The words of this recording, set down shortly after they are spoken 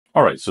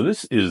All right, so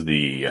this is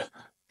the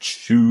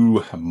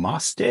ChuMaste.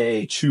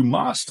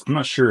 I'm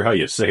not sure how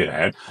you say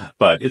that,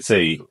 but it's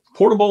a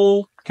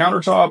portable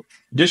countertop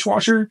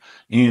dishwasher,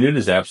 and it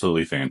is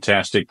absolutely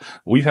fantastic.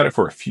 We've had it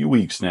for a few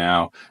weeks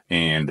now,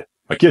 and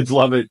my kids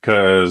love it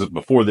because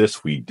before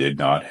this, we did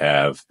not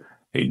have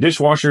a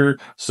dishwasher.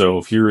 So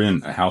if you're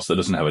in a house that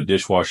doesn't have a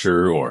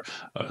dishwasher or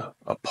a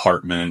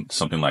apartment,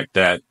 something like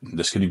that,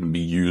 this could even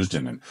be used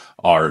in an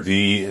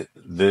RV.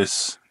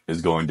 This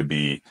is going to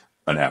be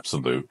an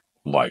absolute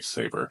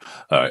lifesaver.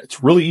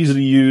 It's really easy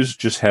to use,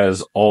 just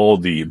has all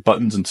the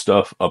buttons and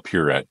stuff up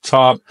here at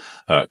top.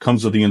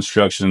 Comes with the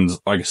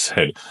instructions. Like I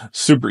said,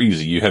 super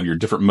easy. You have your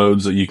different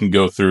modes that you can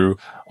go through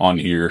on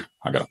here.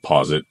 I gotta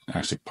pause it.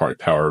 Actually, probably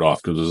power it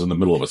off because it was in the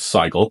middle of a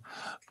cycle.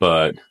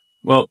 But,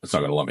 well, it's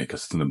not gonna let me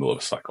because it's in the middle of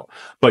a cycle.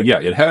 But yeah,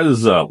 it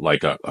has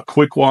like a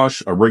quick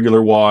wash, a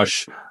regular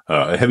wash,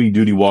 a heavy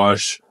duty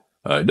wash.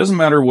 It doesn't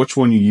matter which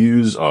one you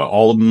use.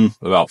 All of them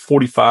about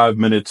 45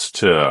 minutes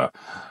to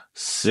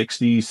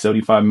 60,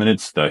 75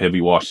 minutes. The heavy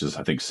wash is,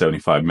 I think,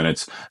 75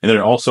 minutes. And then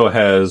it also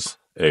has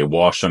a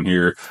wash on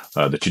here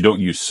that you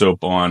don't use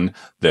soap on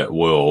that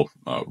will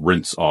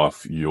rinse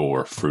off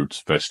your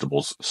fruits,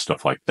 vegetables,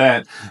 stuff like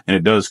that. And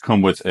it does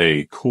come with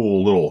a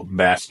cool little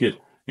basket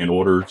in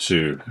order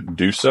to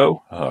do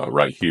so.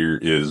 Right here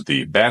is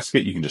the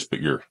basket. You can just put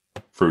your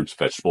fruits,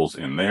 vegetables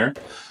in there.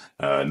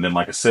 And then,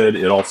 like I said,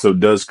 it also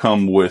does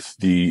come with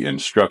the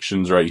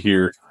instructions right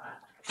here.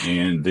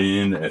 And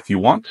then if you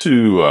want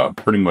to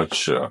pretty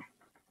much, I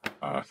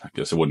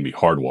guess it wouldn't be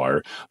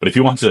hardwire, but if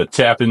you want to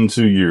tap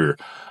into your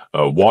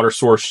water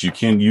source, you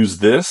can use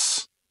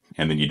this,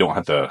 and then you don't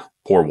have to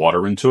pour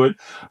water into it.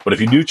 But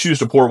if you do choose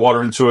to pour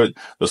water into it,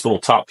 this little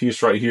top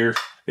piece right here,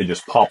 it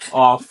just pops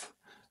off,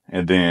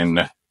 and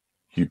then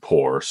you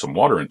pour some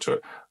water into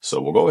it.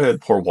 So we'll go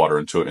ahead, pour water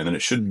into it, and then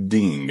it should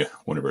ding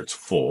whenever it's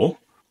full.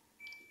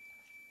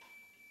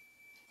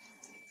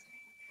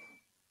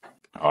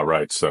 All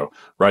right, so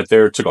right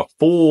there, took a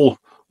full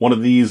one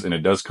of these, and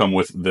it does come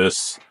with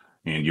this,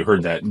 and you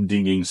heard that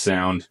dinging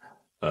sound.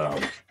 Then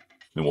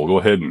we'll go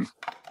ahead and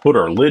put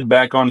our lid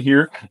back on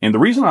here. And the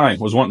reason I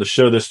was wanting to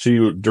show this to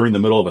you during the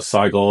middle of a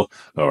cycle,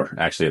 or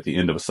actually at the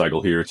end of a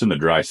cycle here, it's in the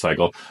dry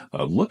cycle.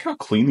 Look how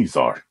clean these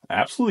are.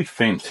 Absolutely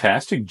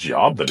fantastic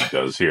job that it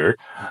does here.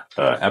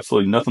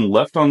 Absolutely nothing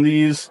left on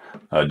these.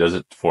 Does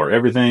it for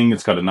everything.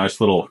 It's got a nice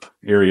little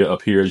area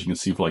up here, as you can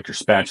see, for like your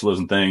spatulas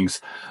and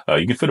things.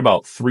 You can fit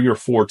about 3 or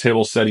 4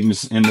 table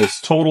settings in this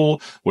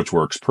total, which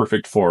works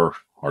perfect for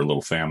our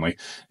little family.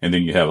 And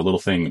then you have a little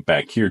thing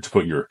back here to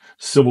put your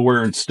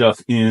silverware and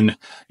stuff in.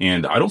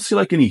 And I don't see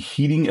like any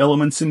heating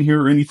elements in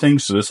here or anything.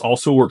 So this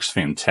also works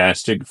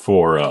fantastic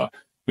for,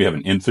 we have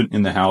an infant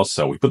in the house.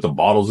 So we put the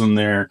bottles in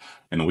there,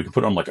 and then we can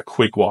put on like a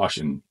quick wash,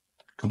 and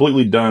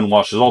completely done,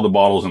 washes all the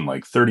bottles in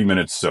like 30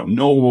 minutes. So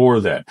no more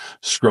of that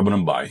scrubbing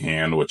them by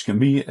hand, which can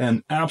be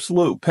an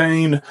absolute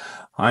pain.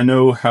 I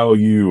know how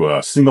you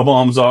single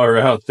moms are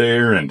out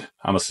there, and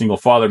I'm a single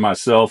father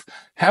myself,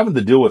 having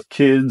to deal with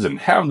kids and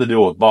having to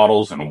deal with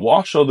bottles and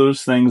wash all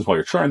those things while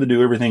you're trying to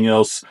do everything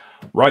else.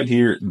 Right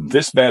here,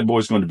 this bad boy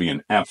is going to be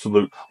an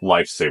absolute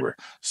lifesaver.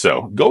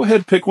 So go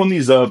ahead, pick one of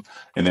these up,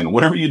 and then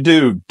whatever you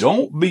do,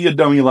 don't be a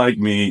dummy like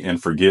me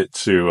and forget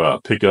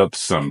to pick up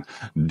some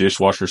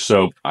dishwasher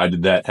soap. I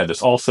did that, had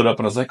this all set up,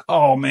 and I was like,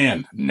 oh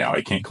man, now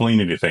I can't clean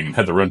anything, and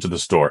had to run to the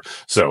store.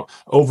 So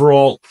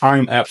overall,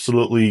 I'm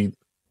absolutely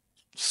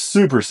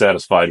super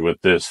satisfied with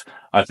this.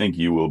 I think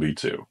you will be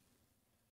too.